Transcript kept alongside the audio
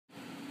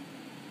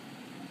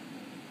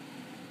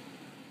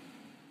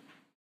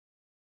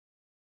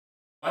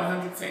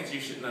100 Saints You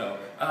Should Know.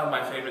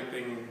 My favorite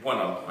thing, one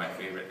of my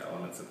favorite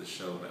elements of the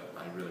show that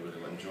I really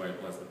enjoyed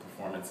was the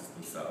performances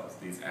themselves.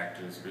 These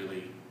actors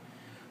really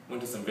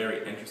went to some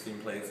very interesting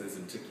places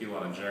and took you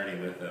on a journey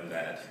with them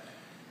that,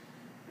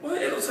 well,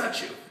 it'll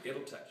touch you.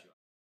 It'll touch you.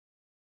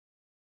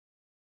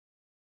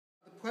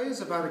 The play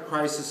is about a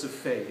crisis of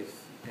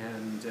faith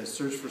and a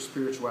search for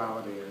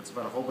spirituality, and it's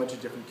about a whole bunch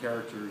of different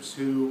characters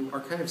who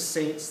are kind of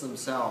saints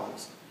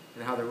themselves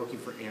and how they're looking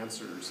for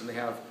answers. And they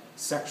have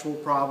sexual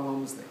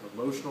problems, they have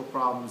emotional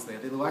problems, they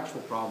have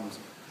intellectual problems,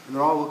 and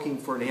they're all looking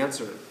for an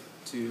answer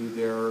to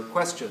their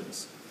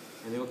questions.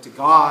 And they look to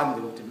God,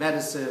 they look to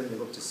medicine, they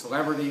look to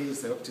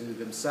celebrities, they look to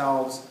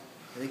themselves,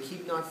 and they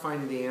keep not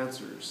finding the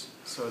answers.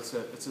 So it's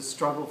a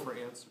struggle for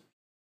answers.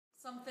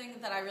 Something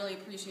that I really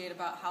appreciate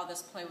about how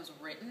this play was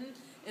written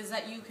is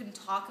that you can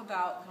talk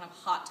about kind of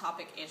hot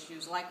topic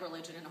issues like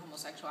religion and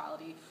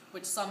homosexuality,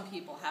 which some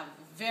people have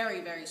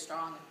very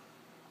strong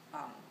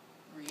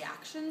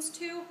reactions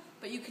to,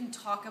 but you can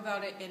talk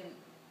about it in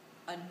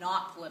a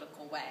not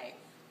political way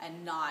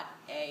and not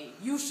a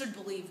you should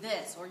believe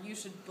this or you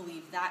should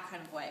believe that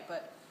kind of way,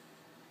 but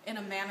in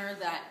a manner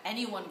that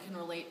anyone can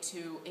relate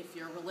to if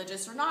you're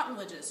religious or not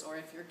religious, or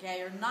if you're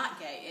gay or not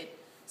gay. It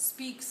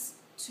speaks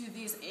to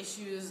these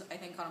issues, I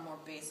think, on a more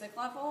basic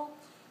level,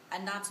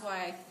 and that's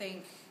why I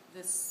think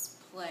this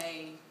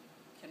play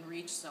can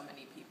reach so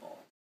many